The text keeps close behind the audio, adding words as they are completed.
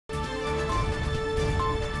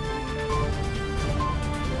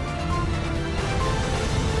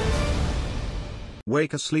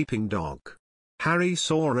Wake a sleeping dog. Harry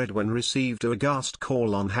saw red when received a AGHAST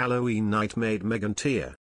call on Halloween night made Meghan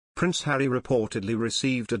tear. Prince Harry reportedly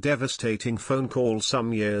received a devastating phone call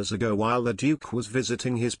some years ago while the Duke was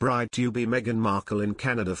visiting his bride-to-be Meghan Markle in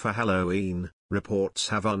Canada for Halloween, reports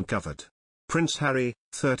have uncovered. Prince Harry,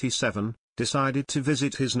 37, decided to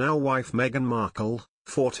visit his now-wife Meghan Markle,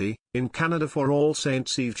 40, in Canada for All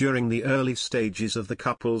Saints' Eve during the early stages of the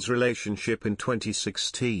couple's relationship in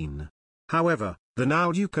 2016. However, the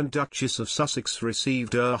now Duke and Duchess of Sussex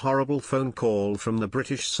received a horrible phone call from the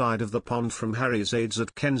British side of the pond from Harry's aides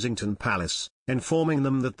at Kensington Palace, informing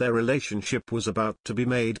them that their relationship was about to be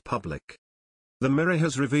made public. The Mirror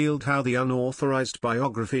has revealed how the unauthorized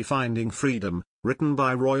biography Finding Freedom, written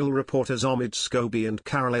by royal reporters Omid Scobie and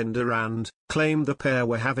Caroline Durand, claimed the pair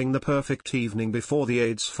were having the perfect evening before the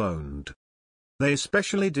aides phoned. They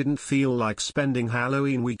especially didn't feel like spending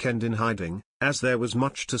Halloween weekend in hiding, as there was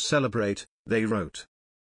much to celebrate, they wrote.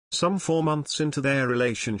 Some 4 months into their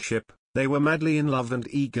relationship, they were madly in love and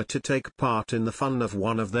eager to take part in the fun of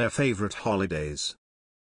one of their favorite holidays.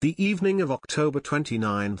 The evening of October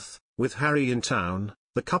 29th, with Harry in town,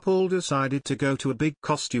 the couple decided to go to a big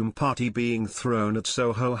costume party being thrown at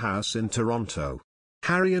Soho House in Toronto.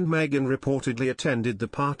 Harry and Meghan reportedly attended the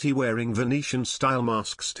party wearing Venetian-style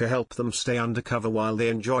masks to help them stay undercover while they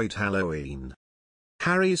enjoyed Halloween.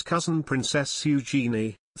 Harry's cousin Princess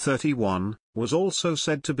Eugenie, 31, was also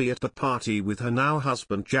said to be at the party with her now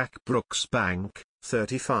husband Jack Brooksbank,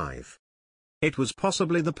 35. It was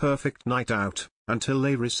possibly the perfect night out, until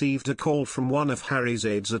they received a call from one of Harry's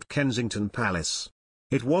aides at Kensington Palace.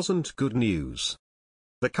 It wasn't good news.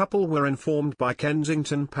 The couple were informed by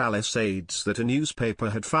Kensington Palace aides that a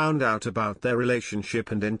newspaper had found out about their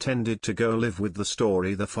relationship and intended to go live with the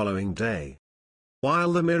story the following day.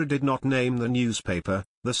 While the Mirror did not name the newspaper,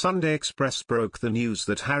 the Sunday Express broke the news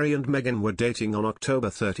that Harry and Meghan were dating on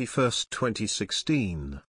October 31,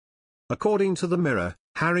 2016. According to the Mirror,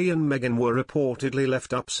 Harry and Meghan were reportedly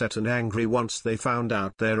left upset and angry once they found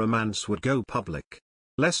out their romance would go public.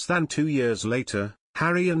 Less than 2 years later,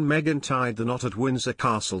 Harry and Meghan tied the knot at Windsor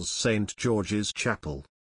Castle's St. George's Chapel.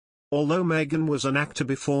 Although Meghan was an actor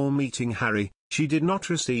before meeting Harry, she did not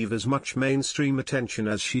receive as much mainstream attention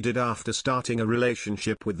as she did after starting a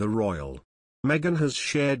relationship with the royal. Meghan has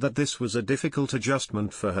shared that this was a difficult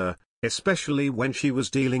adjustment for her, especially when she was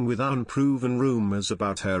dealing with unproven rumors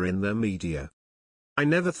about her in the media. "I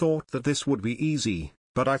never thought that this would be easy,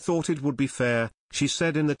 but I thought it would be fair," she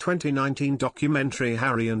said in the 2019 documentary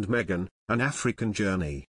Harry and Meghan, An African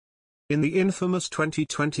Journey. In the infamous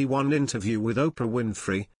 2021 interview with Oprah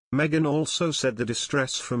Winfrey, Meghan also said the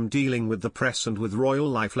distress from dealing with the press and with royal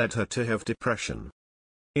life led her to have depression.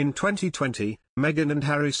 In 2020, Meghan and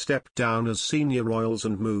Harry stepped down as senior royals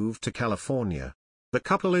and moved to California. The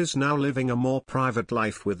couple is now living a more private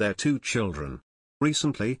life with their 2 children.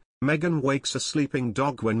 Recently, Meghan wakes a sleeping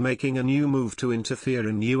dog when making a new move to interfere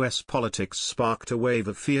in U.S. politics sparked a wave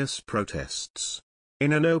of fierce protests.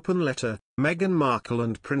 In an open letter, Meghan Markle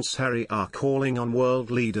and Prince Harry are calling on world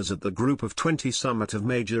leaders at the Group of 20 summit of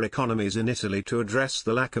major economies in Italy to address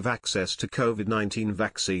the lack of access to COVID-19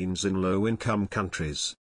 vaccines in low-income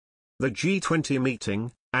countries. The G20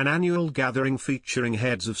 meeting, an annual gathering featuring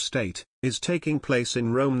heads of state, is taking place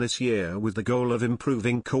in Rome this year with the goal of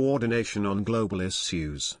improving coordination on global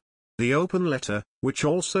issues. The open letter, which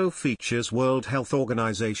also features World Health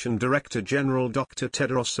Organization Director General Dr.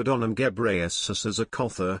 Tedros Adhanom Ghebreyesus as a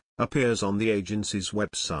co-author, appears on the agency's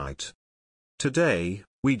website. Today,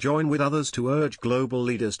 we join with others to urge global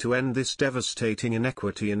leaders to end this devastating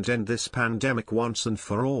inequity and end this pandemic once and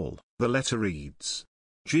for all, the letter reads.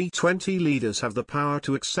 G20 leaders have the power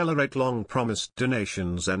to accelerate long-promised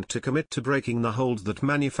donations and to commit to breaking the hold that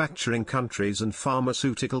manufacturing countries and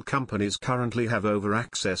pharmaceutical companies currently have over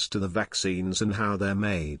access to the vaccines and how they're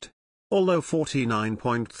made. Although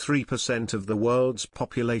 49.3% of the world's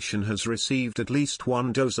population has received at least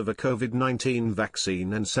 1 dose of a COVID-19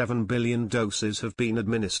 vaccine and 7 billion doses have been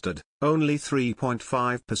administered, only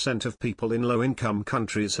 3.5% of people in low-income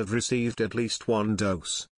countries have received at least 1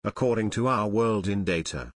 dose, according to Our World in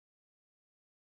Data.